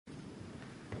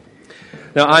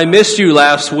Now, I missed you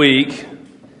last week.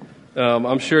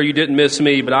 I'm sure you didn't miss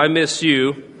me, but I missed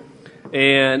you.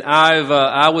 And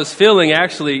I was feeling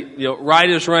actually, right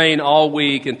as rain all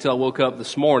week until I woke up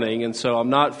this morning. And so I'm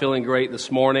not feeling great this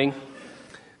morning.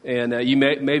 And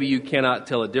maybe you cannot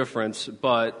tell a difference,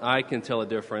 but I can tell a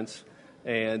difference.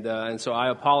 And so I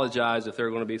apologize if there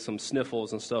are going to be some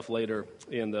sniffles and stuff later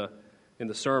in the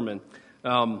sermon.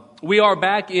 We are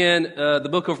back in the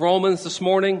book of Romans this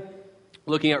morning,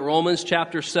 looking at Romans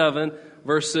chapter 7,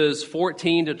 verses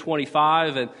 14 to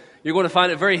 25. And you're going to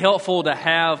find it very helpful to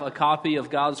have a copy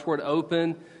of God's Word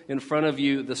open in front of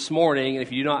you this morning. And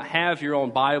if you do not have your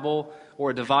own Bible or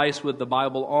a device with the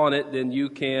Bible on it, then you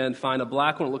can find a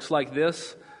black one that looks like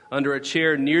this under a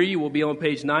chair near you. Will be on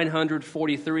page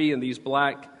 943 in these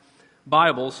black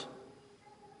Bibles.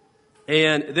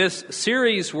 And this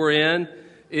series we're in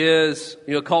is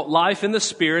called Life in the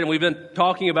Spirit, and we've been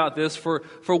talking about this for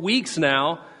weeks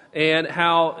now, and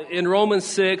how in Romans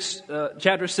 6,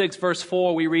 chapter 6, verse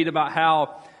 4, we read about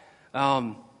how,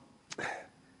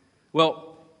 what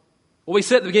we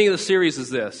said at the beginning of the series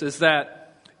is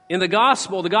that in the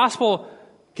gospel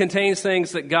contains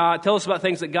things that God, tell us about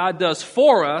things that God does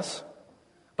for us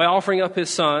by offering up His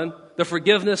Son, the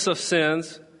forgiveness of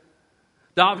sins,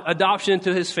 adoption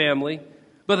into His family.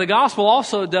 But the gospel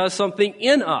also does something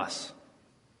in us.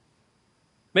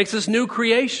 Makes us new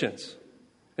creations.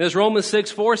 And as Romans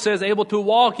 6:4 says, able to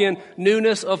walk in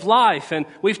newness of life. And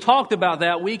we've talked about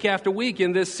that week after week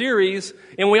in this series,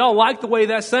 and we all like the way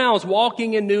that sounds,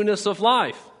 walking in newness of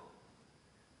life.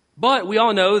 But we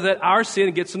all know that our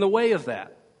sin gets in the way of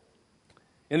that.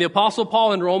 And the Apostle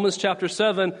Paul in Romans chapter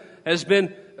 7 has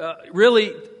been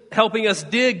really helping us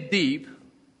dig deep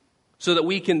so that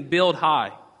we can build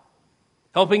high.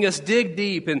 Helping us dig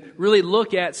deep and really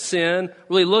look at sin,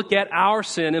 really look at our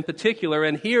sin in particular.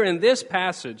 And here in this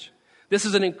passage, this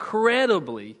is an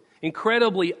incredibly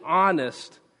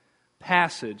honest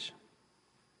passage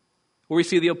where we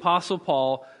see the Apostle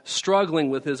Paul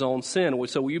struggling with his own sin.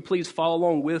 So will you please follow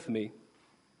along with me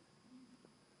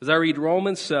as I read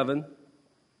Romans 7,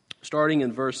 starting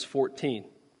in verse 14.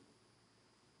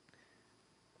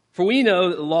 For we know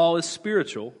that the law is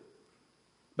spiritual,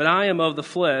 but I am of the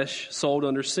flesh, sold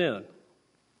under sin.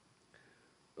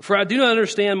 For I do not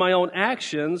understand my own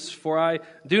actions, for I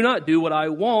do not do what I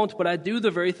want, but I do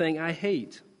the very thing I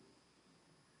hate.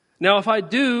 Now if I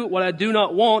do what I do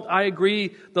not want, I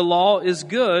agree the law is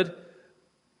good.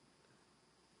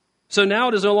 So now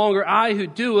it is no longer I who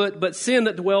do it, but sin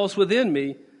that dwells within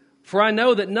me. For I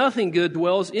know that nothing good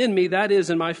dwells in me, that is,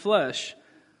 in my flesh.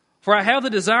 For I have the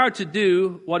desire to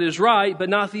do what is right, but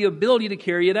not the ability to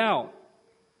carry it out.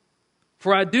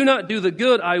 For I do not do the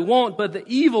good I want, but the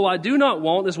evil I do not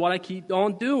want is what I keep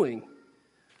on doing.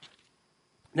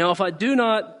 Now if I do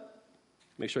not,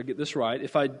 make sure I get this right,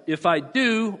 if I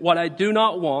do what I do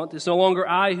not want, it's no longer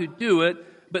I who do it,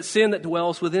 but sin that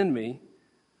dwells within me.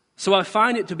 So I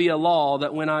find it to be a law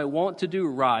that when I want to do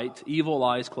right, evil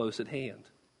lies close at hand.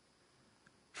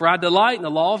 For I delight in the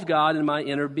law of God in my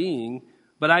inner being,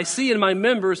 but I see in my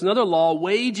members another law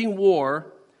waging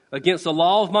war against the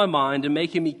law of my mind and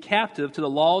making me captive to the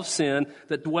law of sin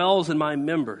that dwells in my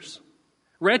members.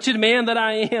 Wretched man that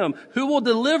I am, who will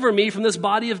deliver me from this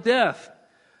body of death?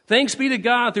 Thanks be to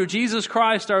God through Jesus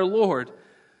Christ our Lord.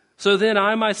 So then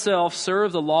I myself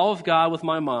serve the law of God with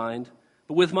my mind,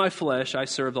 but with my flesh I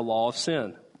serve the law of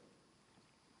sin.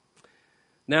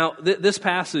 Now, this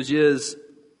passage it's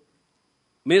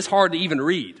hard to even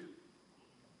read.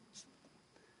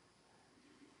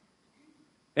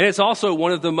 And it's also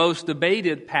one of the most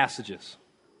debated passages.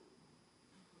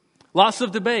 Lots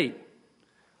of debate.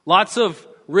 Lots of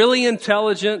really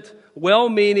intelligent,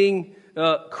 well-meaning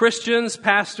Christians,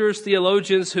 pastors,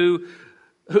 theologians who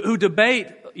debate,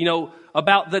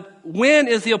 about when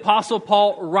is the Apostle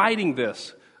Paul writing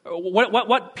this?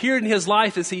 What period in his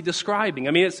life is he describing?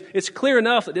 I mean, it's clear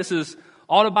enough that this is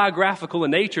autobiographical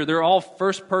in nature. They're all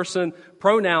first-person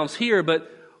pronouns here,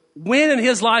 but when in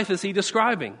his life is he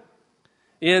describing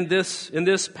in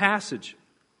this passage?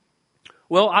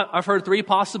 Well, I've heard three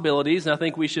possibilities, and I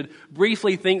think we should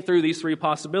briefly think through these three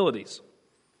possibilities.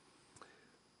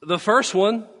 The first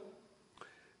one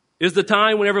is the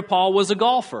time whenever Paul was a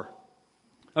golfer.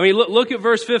 I mean, look at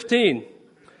verse 15.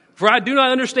 For I do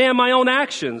not understand my own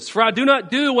actions, for I do not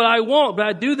do what I want, but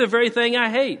I do the very thing I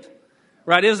hate.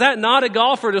 Right? Is that not a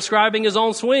golfer describing his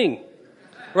own swing?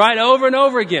 Right? Over and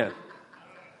over again.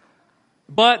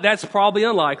 But that's probably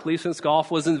unlikely since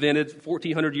golf was invented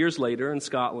 1,400 years later in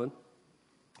Scotland.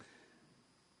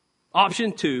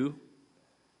 Option 2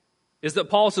 is that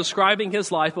Paul's describing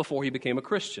his life before he became a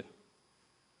Christian.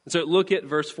 And so look at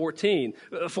verse 14.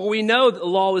 For we know that the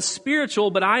law is spiritual,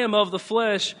 but I am of the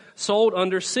flesh, sold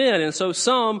under sin. And so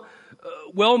some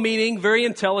well-meaning, very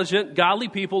intelligent, godly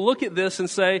people look at this and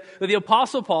say that the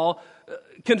Apostle Paul,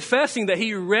 confessing that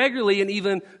he regularly and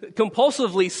even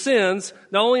compulsively sins,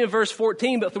 not only in verse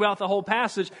 14, but throughout the whole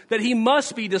passage, that he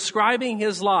must be describing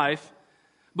his life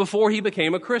before he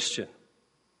became a Christian.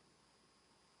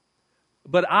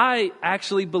 But I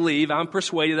actually believe, I'm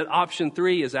persuaded that option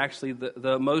 3 is actually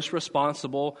the most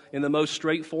responsible and the most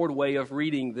straightforward way of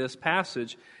reading this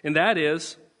passage. And that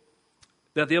is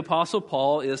that the Apostle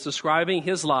Paul is describing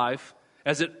his life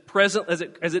as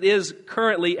it is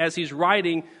currently as he's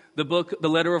writing the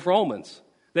letter of Romans.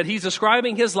 That he's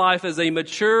describing his life as a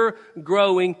mature,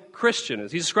 growing Christian.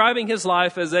 He's describing his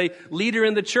life as a leader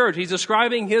in the church. He's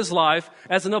describing his life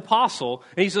as an apostle.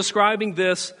 And he's describing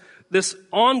this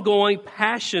ongoing,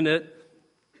 passionate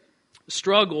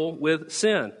struggle with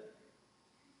sin.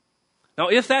 Now,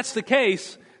 if that's the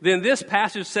case, then this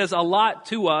passage says a lot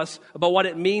to us about what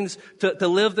it means to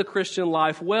live the Christian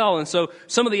life well. And so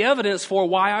some of the evidence for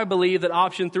why I believe that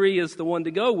option 3 is the one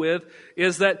to go with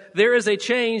is that there is a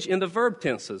change in the verb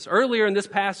tenses. Earlier in this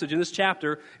passage, in this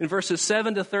chapter, in verses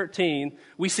 7 to 13,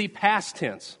 we see past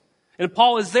tense. And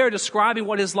Paul is there describing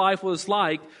what his life was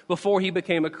like before he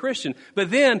became a Christian. But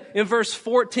then in verse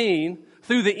 14,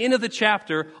 through the end of the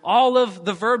chapter, all of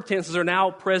the verb tenses are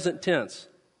now present tense.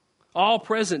 All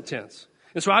present tense.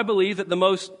 And so I believe that the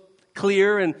most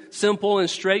clear and simple and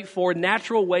straightforward,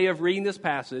 natural way of reading this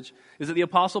passage is that the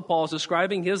Apostle Paul is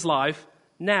describing his life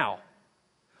now.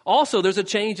 Also, there's a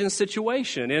change in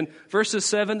situation. In verses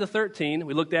 7 to 13,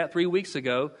 we looked at 3 weeks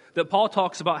ago, that Paul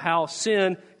talks about how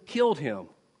sin killed him.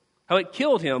 How it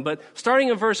killed him. But starting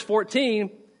in verse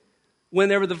 14,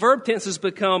 whenever the verb tenses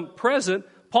become present,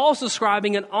 Paul's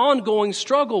describing an ongoing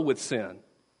struggle with sin.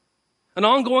 An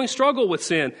ongoing struggle with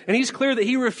sin. And he's clear that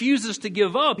he refuses to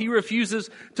give up. He refuses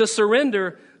to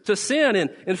surrender to sin.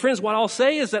 And friends, what I'll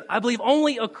say is that I believe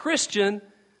only a Christian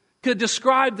could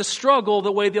describe the struggle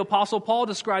the way the Apostle Paul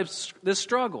describes this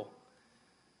struggle.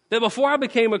 That before I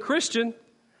became a Christian,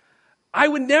 I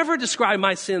would never describe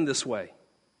my sin this way.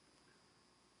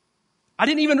 I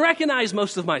didn't even recognize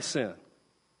most of my sin.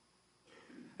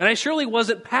 And I surely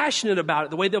wasn't passionate about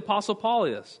it the way the Apostle Paul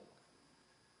is.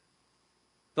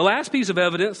 The last piece of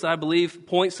evidence that I believe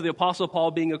points to the Apostle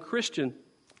Paul being a Christian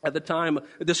at the time,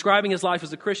 describing his life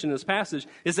as a Christian in this passage,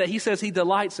 is that he says he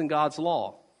delights in God's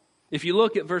law. If you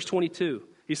look at verse 22,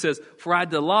 he says, "For I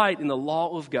delight in the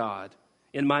law of God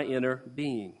in my inner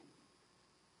being."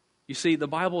 You see, the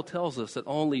Bible tells us that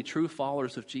only true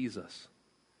followers of Jesus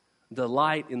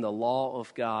delight in the law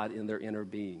of God in their inner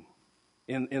being,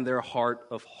 in their heart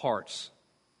of hearts.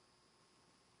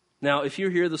 Now, if you're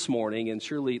here this morning, and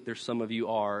surely there's some of you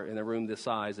are in a room this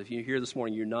size, if you're here this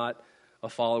morning, you're not a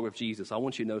follower of Jesus, I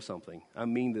want you to know something. I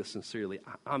mean this sincerely.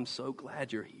 I'm so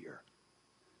glad you're here.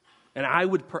 And I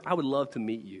would love to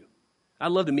meet you.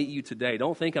 I'd love to meet you today.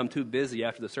 Don't think I'm too busy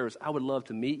after the service. I would love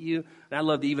to meet you, and I'd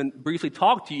love to even briefly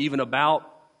talk to you even about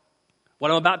what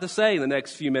I'm about to say in the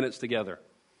next few minutes together.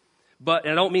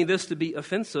 And I don't mean this to be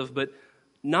offensive, but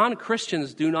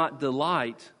non-Christians do not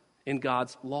delight in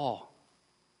God's law.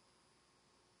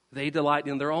 They delight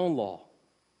in their own law.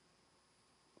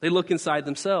 They look inside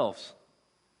themselves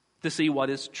to see what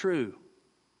is true.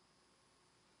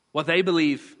 What they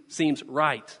believe seems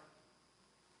right.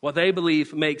 What they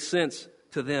believe makes sense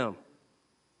to them.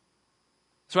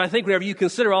 So I think whenever you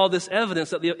consider all this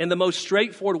evidence, and the most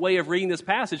straightforward way of reading this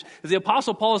passage is the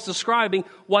Apostle Paul is describing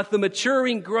what the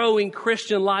maturing, growing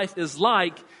Christian life is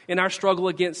like in our struggle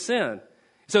against sin.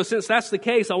 So since that's the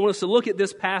case, I want us to look at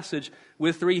this passage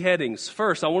with 3 headings.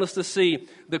 First, I want us to see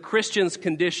the Christian's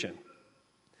condition.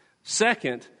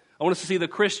 Second, I want us to see the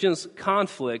Christian's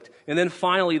conflict. And then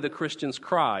finally, the Christian's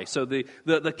cry. So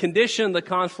the condition, the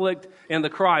conflict, and the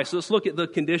cry. So let's look at the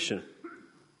condition.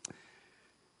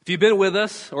 If you've been with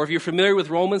us, or if you're familiar with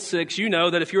Romans 6, you know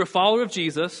that if you're a follower of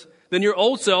Jesus, then your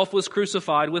old self was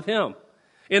crucified with him.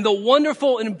 And the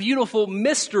wonderful and beautiful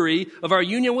mystery of our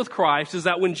union with Christ is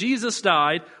that when Jesus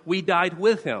died, we died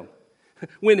with him.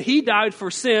 When he died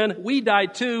for sin, we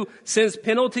died too, sin's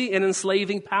penalty and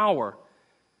enslaving power.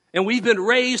 And we've been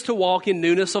raised to walk in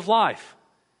newness of life.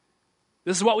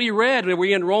 This is what we read when we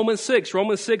were in Romans 6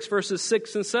 verses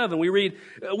 6 and 7. We read,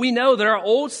 "We know that our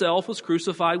old self was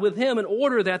crucified with him in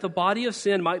order that the body of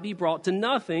sin might be brought to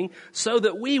nothing, so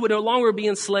that we would no longer be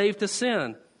enslaved to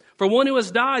sin. For one who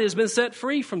has died has been set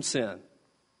free from sin."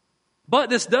 But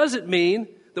this doesn't mean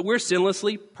that we're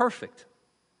sinlessly perfect.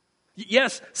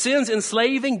 Yes, sin's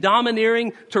enslaving,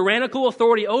 domineering, tyrannical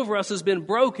authority over us has been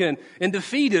broken and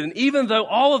defeated. And even though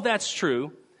all of that's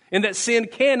true, and that sin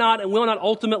cannot and will not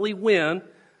ultimately win,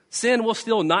 sin will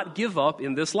still not give up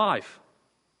in this life.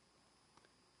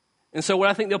 And so what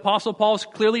I think the Apostle Paul is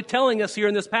clearly telling us here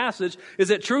in this passage is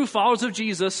that true followers of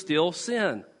Jesus still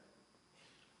sin.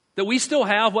 That we still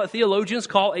have what theologians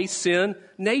call a sin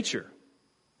nature.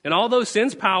 And although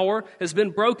sin's power has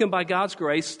been broken by God's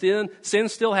grace, sin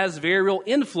still has very real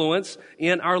influence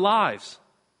in our lives.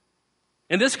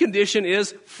 And this condition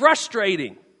is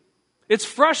frustrating. It's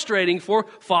frustrating for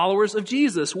followers of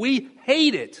Jesus. We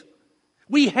hate it.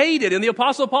 We hate it. And the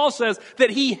Apostle Paul says that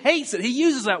he hates it. He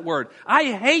uses that word.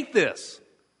 I hate this.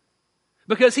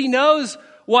 Because he knows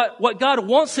what God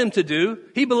wants him to do.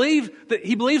 He believes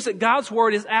that God's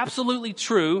word is absolutely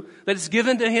true, that it's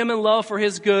given to him in love for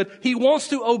his good. He wants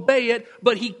to obey it,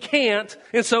 but he can't.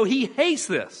 And so he hates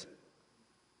this.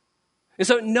 And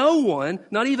so no one,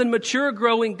 not even mature,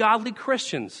 growing, godly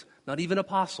Christians, not even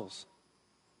apostles,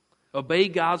 obey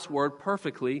God's word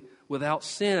perfectly without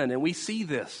sin. And we see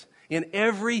this in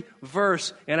every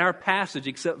verse in our passage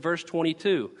except verse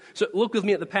 22. So look with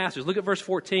me at the passage. Look at verse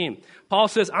 14. Paul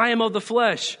says, I am of the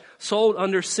flesh, sold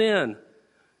under sin.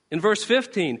 In verse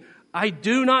 15, I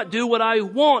do not do what I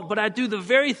want, but I do the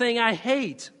very thing I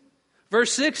hate.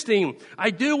 Verse 16, I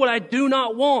do what I do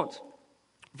not want.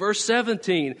 Verse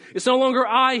 17, it's no longer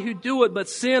I who do it, but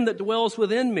sin that dwells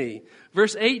within me.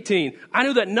 Verse 18, I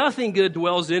know that nothing good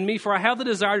dwells in me, for I have the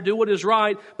desire to do what is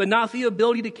right, but not the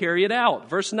ability to carry it out.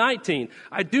 Verse 19,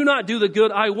 I do not do the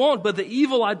good I want, but the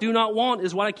evil I do not want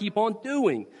is what I keep on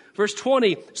doing. Verse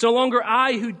 20, it's no longer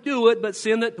I who do it, but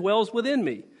sin that dwells within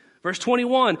me. Verse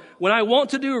 21, when I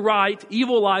want to do right,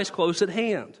 evil lies close at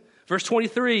hand. Verse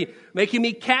 23, making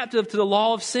me captive to the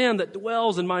law of sin that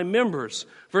dwells in my members.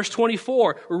 Verse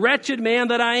 24, wretched man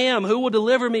that I am, who will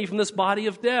deliver me from this body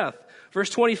of death? Verse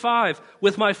 25,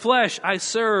 with my flesh I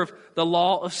serve the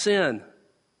law of sin.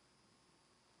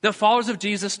 The followers of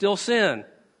Jesus still sin.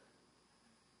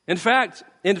 In fact,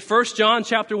 in 1 John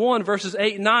chapter 1, verses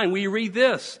 8 and 9, we read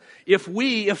this. If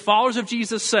followers of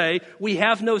Jesus say we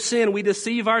have no sin, we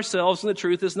deceive ourselves and the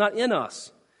truth is not in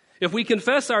us. If we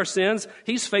confess our sins,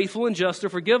 he's faithful and just to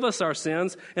forgive us our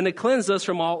sins and to cleanse us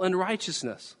from all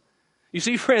unrighteousness. You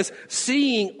see, friends,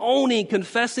 seeing, owning,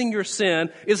 confessing your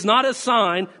sin is not a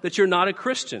sign that you're not a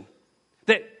Christian.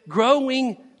 That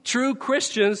growing true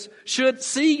Christians should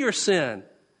see your sin.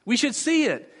 We should see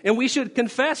it, and we should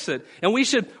confess it, and we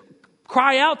should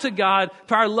cry out to God,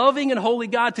 to our loving and holy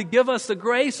God, to give us the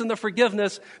grace and the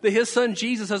forgiveness that his Son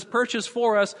Jesus has purchased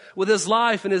for us with his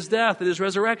life and his death and his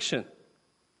resurrection.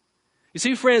 You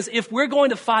see, friends, if we're going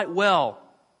to fight well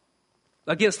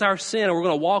against our sin and we're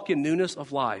going to walk in newness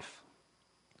of life,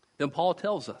 then Paul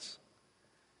tells us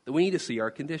that we need to see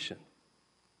our condition.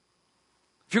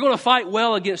 If you're going to fight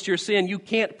well against your sin, you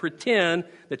can't pretend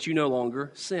that you no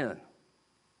longer sin.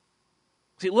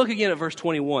 See, look again at verse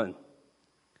 21.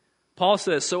 Paul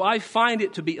says, so I find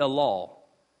it to be a law.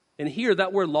 And here,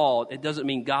 that word law, it doesn't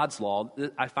mean God's law.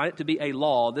 I find it to be a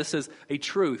law. This is a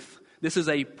truth. This is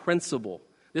a principle.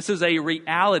 This is a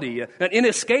reality, an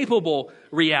inescapable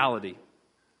reality.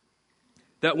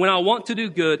 That when I want to do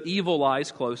good, evil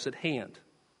lies close at hand.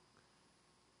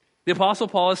 The Apostle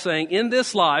Paul is saying, in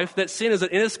this life, that sin is an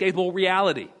inescapable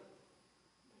reality.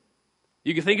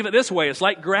 You can think of it this way. It's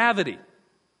like gravity.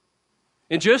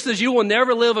 And just as you will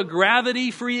never live a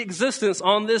gravity-free existence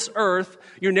on this earth,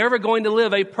 you're never going to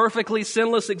live a perfectly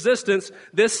sinless existence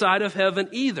this side of heaven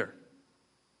either.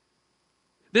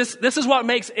 This is what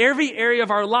makes every area of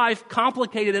our life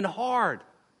complicated and hard.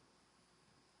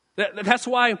 That's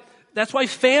why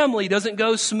family doesn't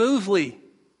go smoothly.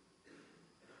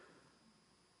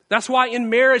 That's why in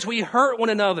marriage we hurt one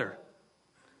another.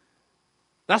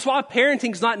 That's why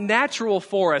parenting's not natural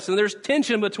for us, and there's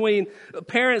tension between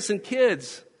parents and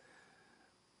kids.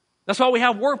 That's why we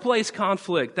have workplace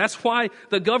conflict. That's why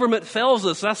the government fails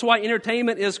us. That's why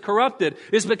entertainment is corrupted.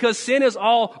 It's because sin is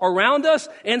all around us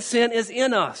and sin is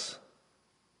in us.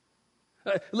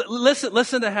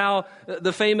 Listen to how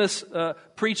the famous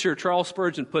preacher Charles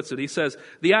Spurgeon puts it. He says,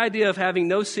 the idea of having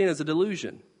no sin is a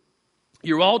delusion.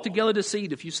 You're altogether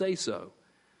deceived if you say so.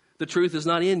 The truth is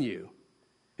not in you,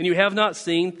 and you have not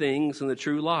seen things in the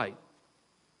true light.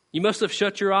 You must have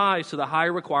shut your eyes to the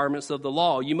higher requirements of the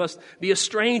law. You must be a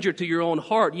stranger to your own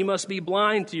heart. You must be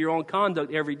blind to your own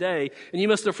conduct every day. And you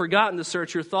must have forgotten to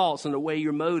search your thoughts and to weigh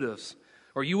your motives,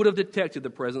 or you would have detected the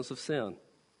presence of sin.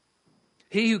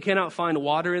 He who cannot find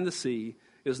water in the sea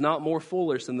is not more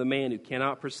foolish than the man who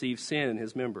cannot perceive sin in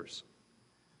his members.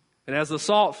 And as the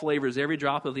salt flavors every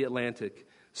drop of the Atlantic,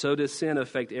 so does sin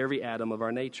affect every atom of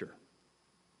our nature.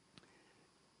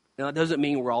 Now, that doesn't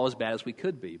mean we're all as bad as we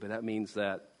could be, but that means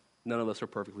that none of us are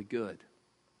perfectly good.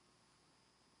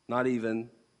 not even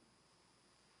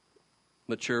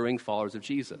maturing followers of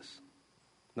Jesus,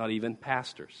 not even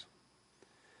pastors.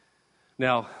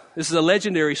 Now, this is a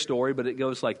legendary story, but it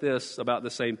goes like this about the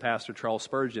same pastor, Charles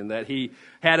Spurgeon, that he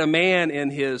had a man in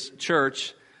his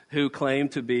church who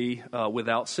claimed to be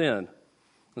without sin.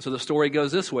 And so the story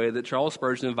goes this way, that Charles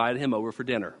Spurgeon invited him over for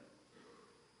dinner.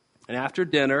 And after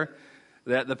dinner,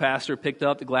 that the pastor picked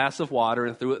up the glass of water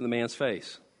and threw it in the man's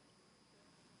face.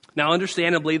 Now,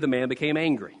 understandably, the man became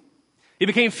angry. He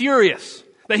became furious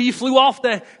that he flew off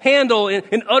the handle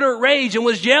in utter rage and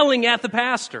was yelling at the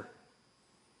pastor.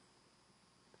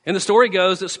 And the story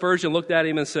goes that Spurgeon looked at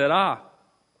him and said,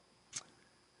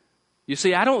 you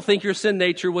see, I don't think your sin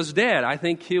nature was dead. I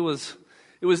think it was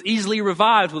easily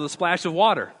revived with a splash of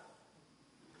water.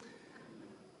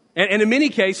 And in many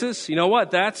cases, you know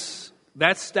what? That's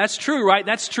true, right?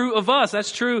 That's true of us.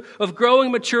 That's true of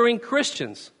growing, maturing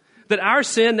Christians. That our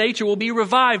sin nature will be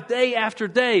revived day after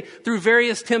day through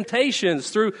various temptations,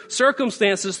 through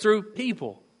circumstances, through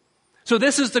people. So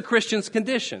this is the Christian's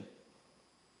condition.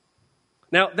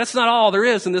 Now, that's not all there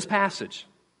is in this passage.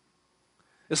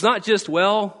 It's not just,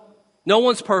 well, no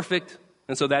one's perfect,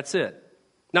 and so that's it.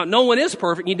 Now, no one is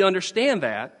perfect. You need to understand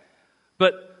that.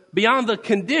 But beyond the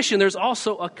condition, there's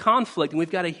also a conflict, and we've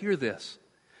got to hear this.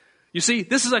 You see,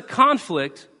 this is a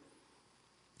conflict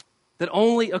that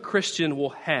only a Christian will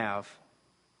have.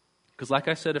 Because like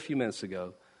I said a few minutes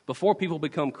ago, before people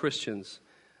become Christians,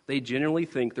 they generally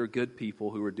think they're good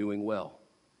people who are doing well.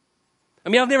 I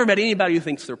mean, I've never met anybody who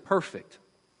thinks they're perfect.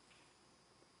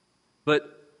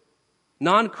 But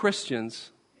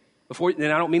non-Christians, and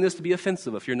I don't mean this to be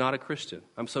offensive if you're not a Christian.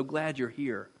 I'm so glad you're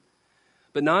here.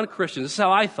 But non-Christians, this is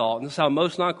how I thought, and this is how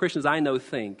most non-Christians I know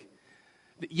think.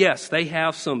 Yes, they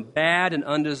have some bad and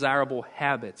undesirable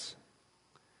habits,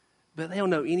 but they don't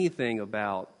know anything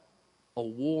about a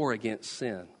war against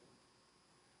sin.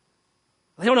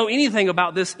 They don't know anything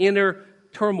about this inner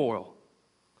turmoil.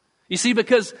 You see,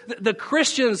 because the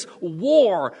Christian's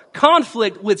war,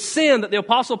 conflict with sin that the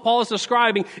Apostle Paul is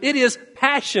describing, it is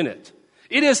passionate.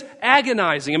 It is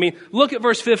agonizing. I mean, look at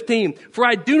verse 15. For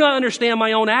I do not understand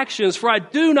my own actions, for I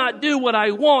do not do what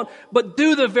I want, but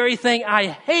do the very thing I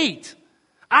hate.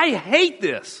 I hate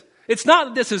this. It's not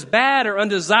that this is bad or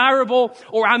undesirable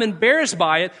or I'm embarrassed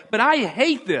by it, but I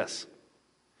hate this.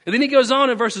 And then he goes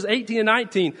on in verses 18 and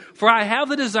 19. For I have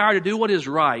the desire to do what is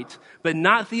right, but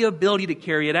not the ability to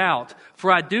carry it out.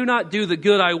 For I do not do the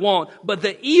good I want, but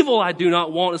the evil I do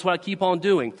not want is what I keep on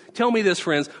doing. Tell me this,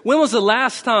 friends. When was the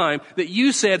last time that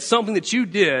you said something that you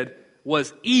did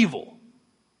was evil?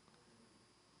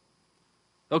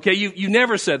 Okay, you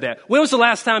never said that. When was the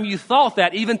last time you thought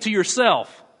that even to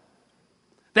yourself?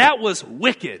 That was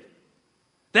wicked.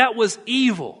 That was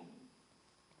evil.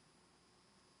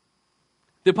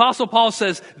 The Apostle Paul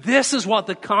says, this is what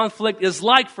the conflict is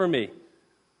like for me.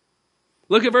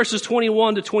 Look at verses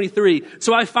 21 to 23.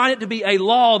 So I find it to be a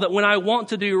law that when I want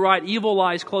to do right, evil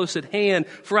lies close at hand.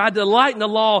 For I delight in the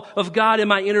law of God in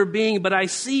my inner being, but I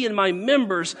see in my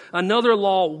members another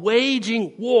law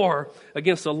waging war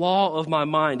against the law of my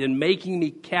mind and making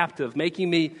me captive, making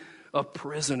me a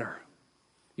prisoner.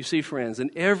 You see, friends,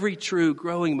 in every true,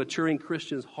 growing, maturing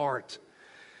Christian's heart,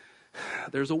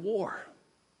 there's a war.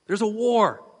 There's a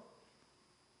war.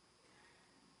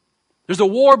 There's a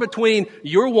war between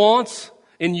your wants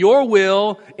and your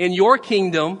will and your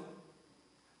kingdom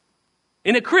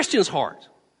in a Christian's heart.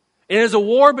 And there's a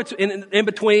war in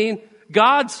between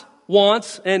God's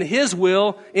wants and His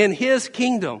will and His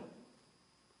kingdom.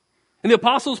 And the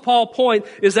Apostle Paul's point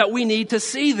is that we need to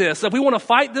see this. If we want to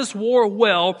fight this war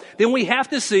well, then we have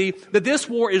to see that this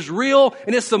war is real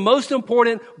and it's the most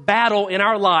important battle in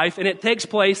our life, and it takes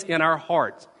place in our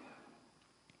heart.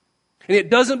 And it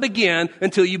doesn't begin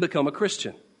until you become a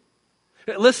Christian.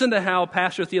 Listen to how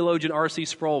pastor theologian R.C.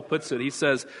 Sproul puts it. He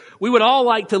says, we would all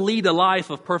like to lead a life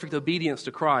of perfect obedience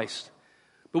to Christ,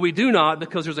 but we do not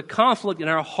because there's a conflict in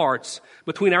our hearts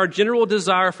between our general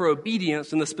desire for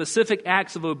obedience and the specific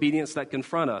acts of obedience that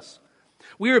confront us.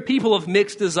 We are people of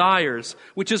mixed desires,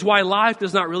 which is why life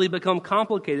does not really become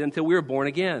complicated until we are born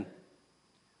again.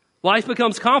 Life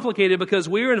becomes complicated because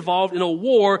we are involved in a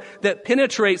war that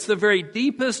penetrates the very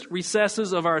deepest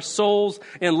recesses of our souls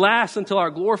and lasts until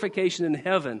our glorification in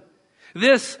heaven.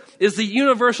 This is the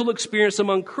universal experience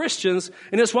among Christians,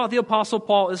 and it's what the Apostle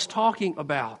Paul is talking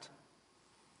about.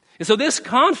 And so this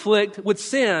conflict with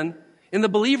sin in the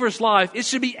believer's life, it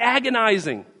should be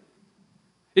agonizing.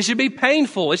 It should be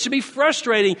painful. It should be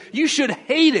frustrating. You should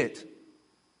hate it.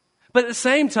 But at the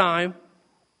same time,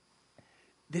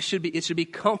 it should be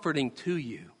comforting to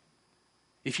you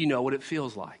if you know what it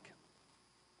feels like.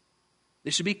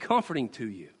 It should be comforting to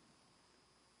you.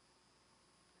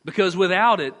 Because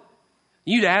without it,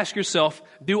 you'd ask yourself,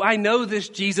 do I know this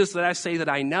Jesus that I say that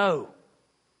I know?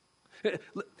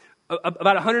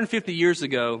 About 150 years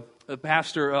ago,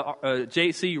 Pastor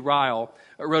J.C. Ryle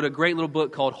wrote a great little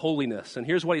book called Holiness. And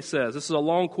here's what he says. This is a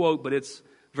long quote, but it's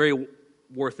very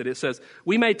worth it. It says,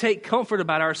 "We may take comfort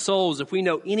about our souls if we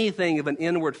know anything of an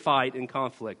inward fight and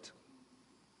conflict.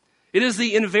 It is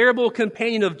the invariable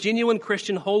companion of genuine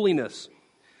Christian holiness.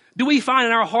 Do we find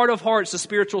in our heart of hearts a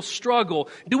spiritual struggle?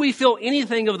 Do we feel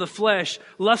anything of the flesh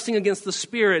lusting against the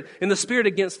Spirit and the Spirit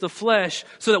against the flesh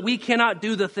so that we cannot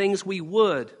do the things we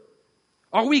would?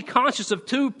 Are we conscious of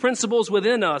two principles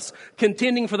within us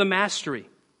contending for the mastery?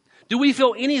 Do we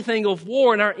feel anything of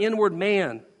war in our inward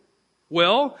man?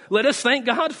 Well, let us thank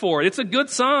God for it. It's a good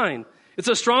sign. It's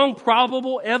a strong,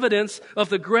 probable evidence of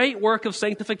the great work of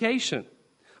sanctification.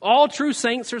 All true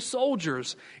saints are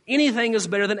soldiers. Anything is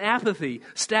better than apathy,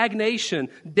 stagnation,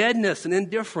 deadness, and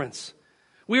indifference.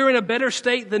 We are in a better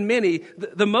state than many.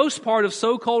 The most part of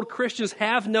so-called Christians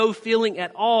have no feeling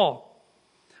at all.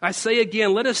 I say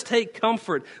again, let us take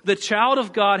comfort. The child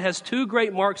of God has two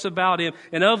great marks about him,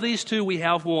 and of these two we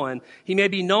have one. He may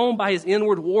be known by his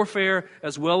inward warfare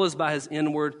as well as by his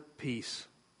inward peace."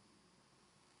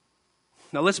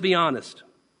 Now let's be honest.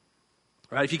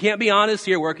 Right? If you can't be honest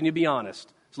here, where can you be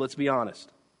honest? So let's be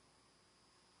honest.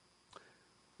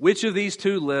 Which of these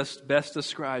two lists best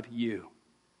describe you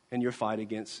and your fight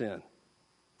against sin?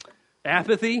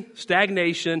 Apathy,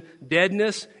 stagnation,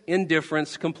 deadness,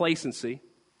 indifference, complacency.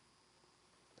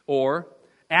 Or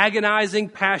agonizing,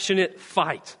 passionate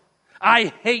fight. I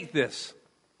hate this.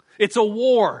 It's a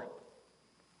war.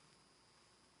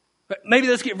 Maybe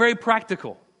let's get very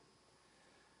practical.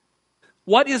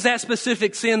 What is that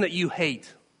specific sin that you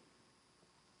hate?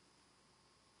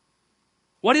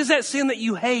 What is that sin that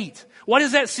you hate? What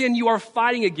is that sin you are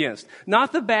fighting against?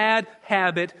 Not the bad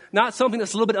habit, not something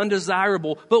that's a little bit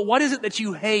undesirable, but what is it that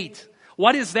you hate?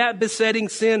 What is that besetting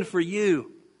sin for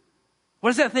you? What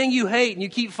is that thing you hate and you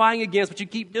keep fighting against, but you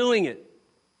keep doing it?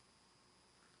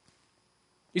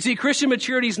 You see, Christian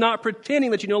maturity is not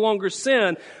pretending that you no longer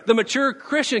sin. The mature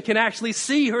Christian can actually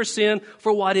see her sin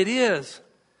for what it is.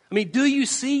 I mean, do you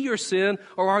see your sin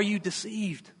or are you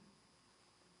deceived?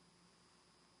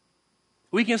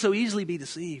 We can so easily be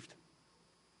deceived.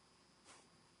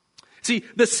 See,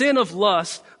 the sin of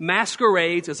lust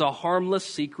masquerades as a harmless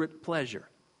secret pleasure.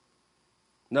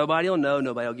 Nobody will know,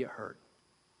 nobody will get hurt.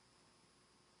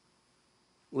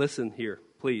 Listen here,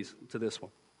 please, to this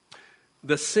one.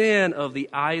 The sin of the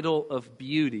idol of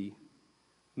beauty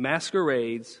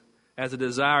masquerades as a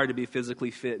desire to be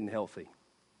physically fit and healthy.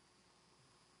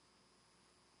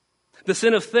 The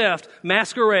sin of theft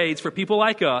masquerades for people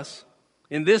like us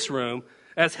in this room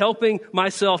as helping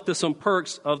myself to some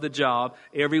perks of the job.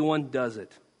 Everyone does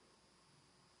it.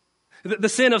 The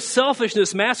sin of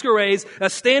selfishness masquerades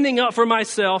as standing up for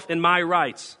myself and my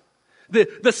rights.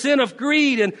 The sin of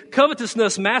greed and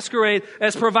covetousness masquerade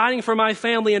as providing for my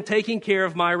family and taking care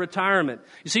of my retirement.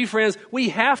 You see, friends, we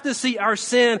have to see our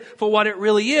sin for what it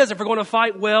really is if we're going to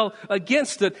fight well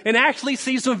against it and actually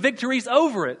see some victories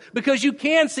over it. Because you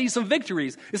can see some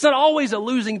victories. It's not always a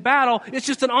losing battle. It's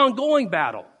just an ongoing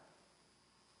battle.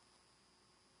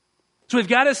 So we've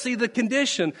got to see the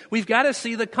condition. We've got to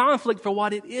see the conflict for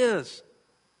what it is.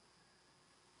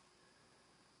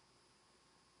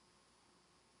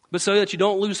 But so that you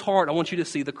don't lose heart, I want you to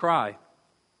see the cry.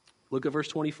 Look at verse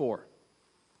 24.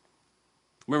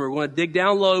 Remember, we're going to dig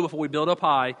down low before we build up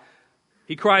high.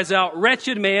 He cries out,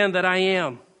 "Wretched man that I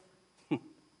am."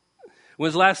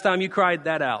 When's the last time you cried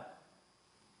that out?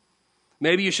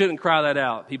 Maybe you shouldn't cry that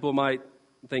out. People might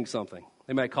think something.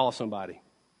 They might call somebody.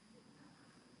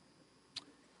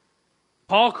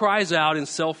 Paul cries out in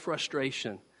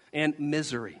self-frustration and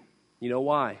misery. You know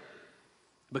why?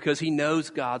 Because he knows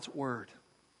God's word.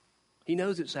 He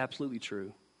knows it's absolutely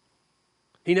true.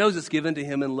 He knows it's given to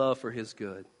him in love for his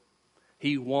good.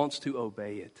 He wants to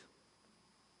obey it.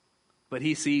 But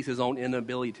he sees his own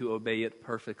inability to obey it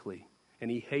perfectly. And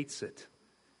he hates it.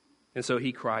 And so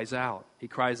he cries out. He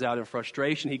cries out in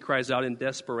frustration. He cries out in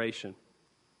desperation.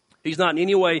 He's not in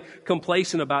any way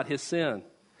complacent about his sin.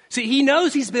 See, he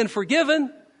knows he's been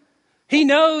forgiven. He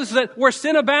knows that where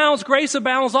sin abounds, grace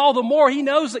abounds all the more. He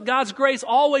knows that God's grace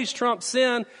always trumps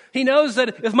sin. He knows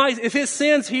that if his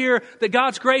sin's here, that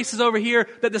God's grace is over here,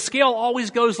 that the scale always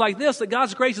goes like this, that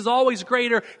God's grace is always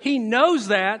greater. He knows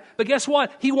that, but guess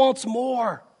what? He wants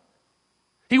more.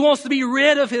 He wants to be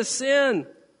rid of his sin.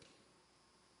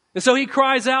 And so he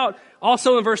cries out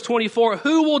also in verse 24,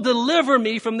 "Who will deliver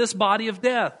me from this body of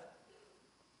death?"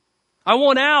 I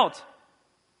want out.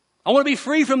 I want to be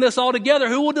free from this altogether.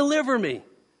 Who will deliver me?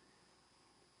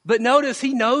 But notice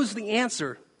he knows the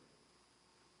answer.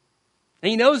 And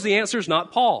he knows the answer is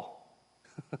not Paul.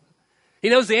 He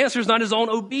knows the answer is not his own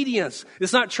obedience.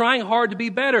 It's not trying hard to be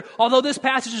better. Although this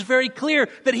passage is very clear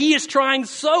that he is trying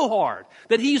so hard,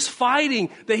 that he's fighting,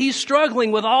 that he's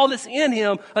struggling with all that's in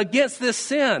him against this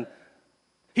sin.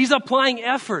 He's applying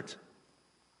effort.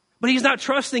 But he's not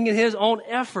trusting in his own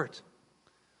effort.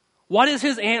 What is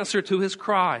his answer to his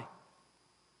cry?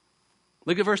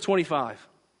 Look at verse 25.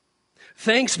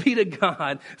 Thanks be to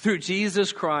God through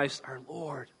Jesus Christ our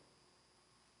Lord.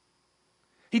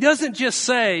 He doesn't just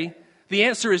say the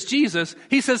answer is Jesus.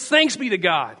 He says thanks be to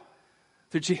God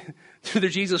through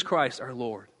Jesus Christ our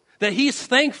Lord. That he's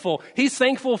thankful. He's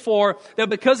thankful for that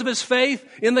because of his faith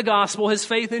in the gospel, his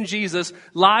faith in Jesus,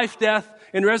 life, death,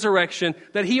 and resurrection,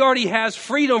 that he already has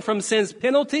freedom from sin's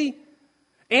penalty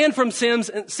and from sin's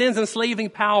enslaving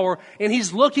power. And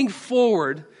he's looking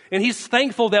forward, and he's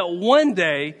thankful that one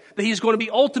day that he's going to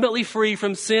be ultimately free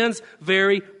from sin's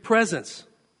very presence,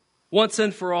 once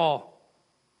and for all.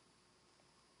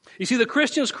 You see, the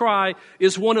Christian's cry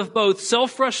is one of both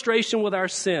self-frustration with our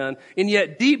sin and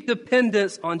yet deep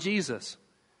dependence on Jesus.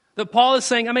 That Paul is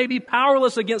saying, I may be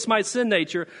powerless against my sin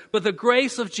nature, but the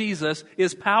grace of Jesus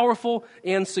is powerful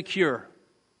and secure.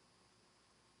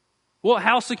 Well,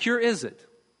 how secure is it?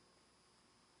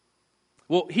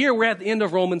 Well, here we're at the end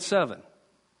of Romans 7.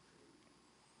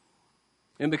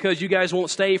 And because you guys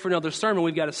won't stay for another sermon,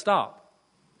 we've got to stop.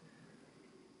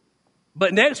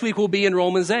 But next week we'll be in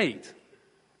Romans 8.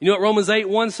 You know what Romans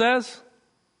 8:1 says?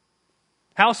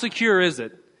 How secure is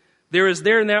it? There is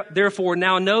therefore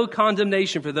now no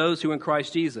condemnation for those who are in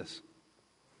Christ Jesus.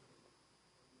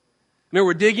 Remember,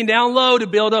 we're digging down low to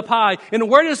build up high. And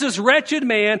where does this wretched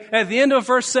man at the end of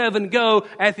verse 7 go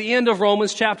at the end of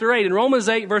Romans chapter 8? In Romans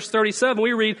 8, verse 37,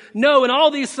 we read, No, in all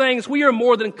these things we are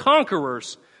more than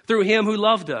conquerors through him who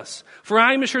loved us. For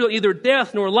I am sure that neither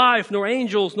death, nor life, nor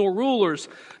angels, nor rulers,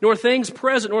 nor things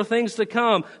present, nor things to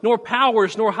come, nor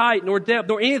powers, nor height, nor depth,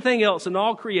 nor anything else in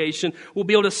all creation will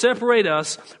be able to separate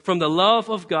us from the love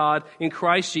of God in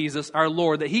Christ Jesus our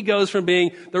Lord. That he goes from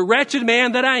being the wretched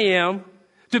man that I am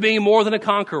to being more than a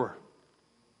conqueror.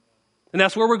 And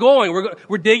that's where we're going.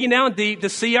 We're digging down deep to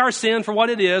see our sin for what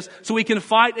it is so we can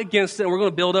fight against it, and we're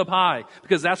going to build up high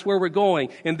because that's where we're going.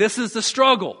 And this is the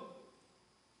struggle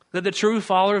that the true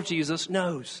follower of Jesus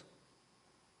knows.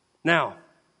 Now,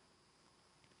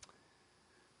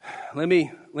 let me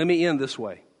end this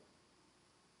way.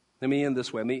 I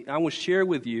want to share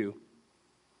with you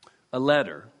a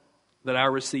letter that I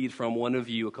received from one of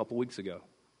you a couple weeks ago.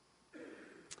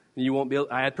 And you won't be able,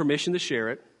 I had permission to share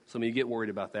it. Some of you get worried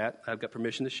about that. I've got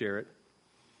permission to share it.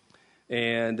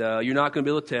 And you're not going to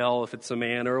be able to tell if it's a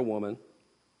man or a woman.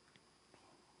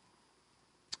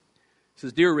 It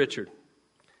says, Dear Richard,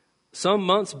 some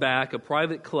months back, a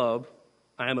private club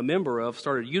I am a member of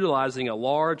started utilizing a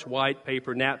large white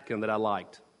paper napkin that I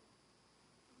liked.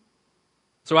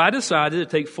 So I decided to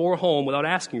take 4 home without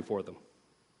asking for them.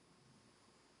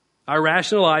 I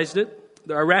rationalized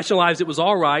it was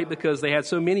all right because they had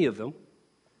so many of them.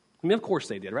 I mean, of course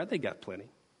they did, right? They got plenty.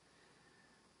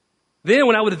 Then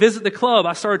when I would visit the club,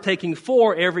 I started taking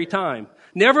 4 every time.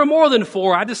 Never more than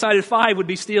 4. I decided 5 would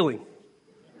be stealing.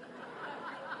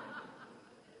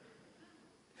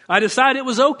 I decided it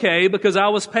was okay because I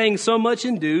was paying so much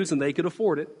in dues and they could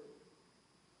afford it.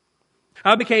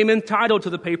 I became entitled to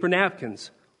the paper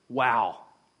napkins. Wow.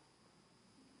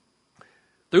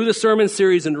 Through the sermon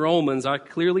series in Romans, I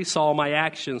clearly saw my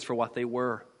actions for what they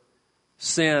were.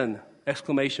 Sin, !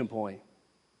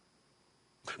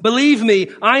 Believe me,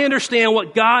 I understand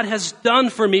what God has done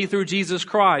for me through Jesus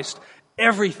Christ.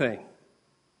 Everything.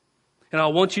 And I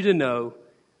want you to know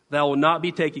that I will not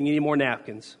be taking any more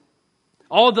napkins.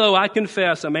 Although I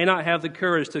confess I may not have the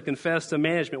courage to confess to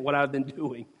management what I've been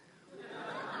doing.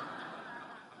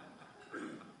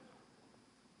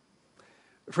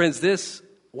 Friends,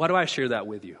 why do I share that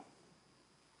with you?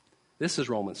 This is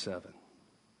Romans 7.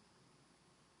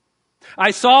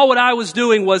 I saw what I was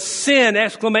doing was sin, !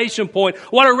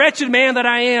 What a wretched man that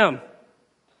I am.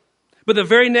 But the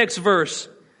very next verse,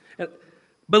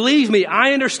 believe me,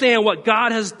 I understand what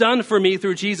God has done for me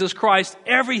through Jesus Christ,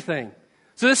 everything.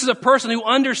 So this is a person who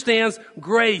understands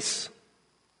grace.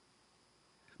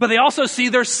 But they also see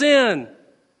their sin.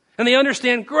 And they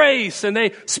understand grace. And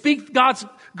they speak God's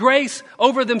grace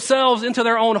over themselves into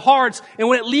their own hearts. And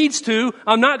when it leads to,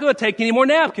 I'm not going to take any more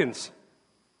napkins.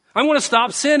 I'm going to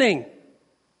stop sinning.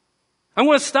 I'm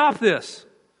going to stop this.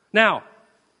 Now,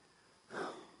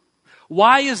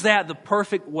 why is that the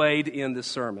perfect way to end this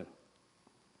sermon?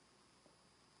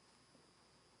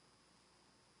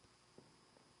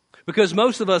 Because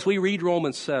most of us, we read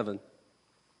Romans 7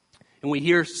 and we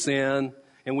hear sin,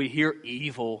 and we hear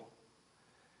evil,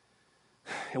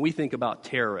 and we think about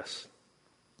terrorists,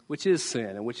 which is sin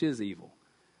and which is evil.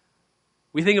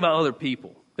 We think about other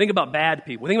people. Think about bad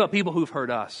people. Think about people who've hurt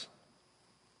us.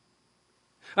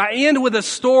 I end with a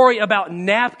story about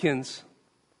napkins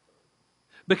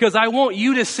because I want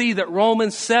you to see that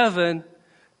Romans 7,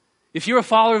 if you're a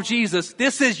follower of Jesus,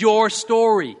 this is your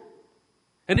story.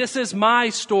 And this is my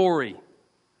story.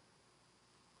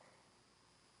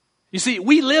 You see,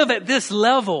 we live at this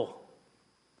level.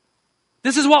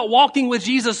 This is what walking with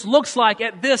Jesus looks like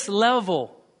at this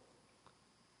level.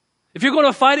 If you're going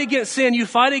to fight against sin, you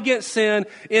fight against sin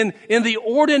in the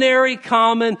ordinary,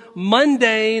 common,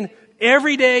 mundane,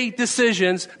 everyday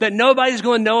decisions that nobody's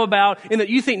going to know about and that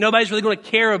you think nobody's really going to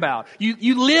care about.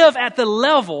 You live at the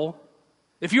level,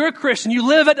 if you're a Christian, you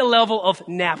live at the level of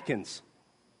napkins.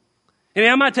 And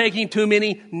am I taking too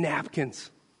many napkins?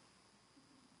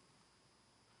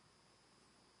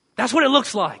 That's what it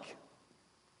looks like.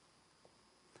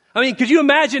 I mean, could you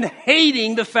imagine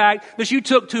hating the fact that you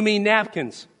took too many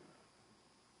napkins?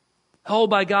 Oh,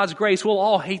 by God's grace, we'll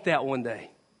all hate that one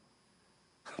day.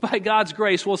 By God's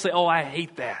grace, we'll say, oh, I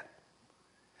hate that.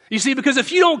 You see, because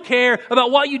if you don't care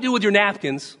about what you do with your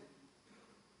napkins,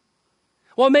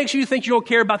 what makes you think you don't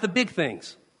care about the big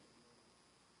things?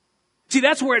 See,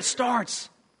 that's where it starts.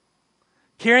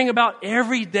 Caring about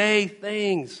everyday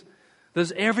things,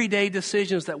 those everyday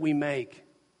decisions that we make.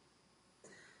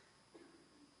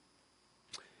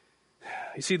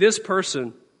 You see, this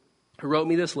person who wrote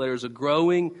me this letter is a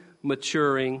growing,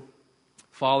 maturing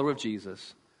follower of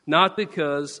Jesus. Not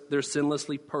because they're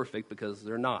sinlessly perfect, because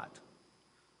they're not.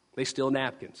 They steal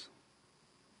napkins.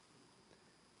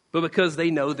 But because they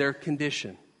know their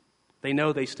condition. They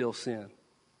know they still sin.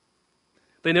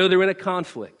 They know they're in a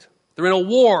conflict. They're in a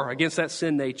war against that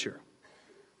sin nature.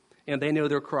 And they know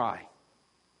their cry.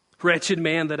 Wretched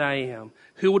man that I am,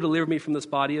 who will deliver me from this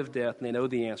body of death? And they know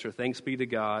the answer. Thanks be to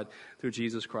God through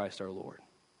Jesus Christ our Lord.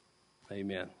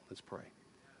 Amen. Let's pray.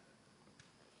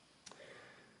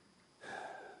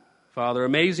 Father,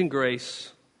 amazing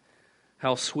grace,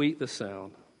 how sweet the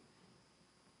sound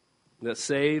that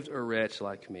saved a wretch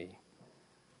like me.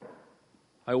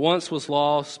 I once was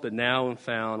lost, but now am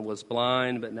found, was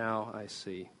blind, but now I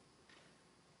see.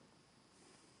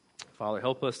 Father,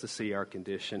 help us to see our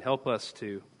condition. Help us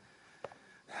to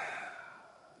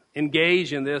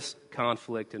engage in this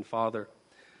conflict. And Father,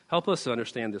 help us to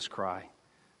understand this cry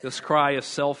of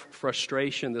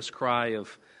self-frustration, this cry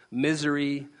of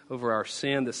misery over our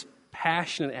sin, this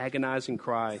passionate, agonizing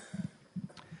cry.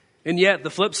 And yet, the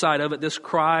flip side of it, this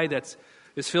cry that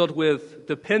is filled with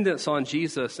dependence on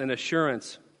Jesus and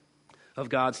assurance of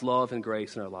God's love and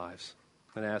grace in our lives.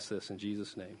 And I ask this in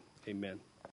Jesus' name. Amen.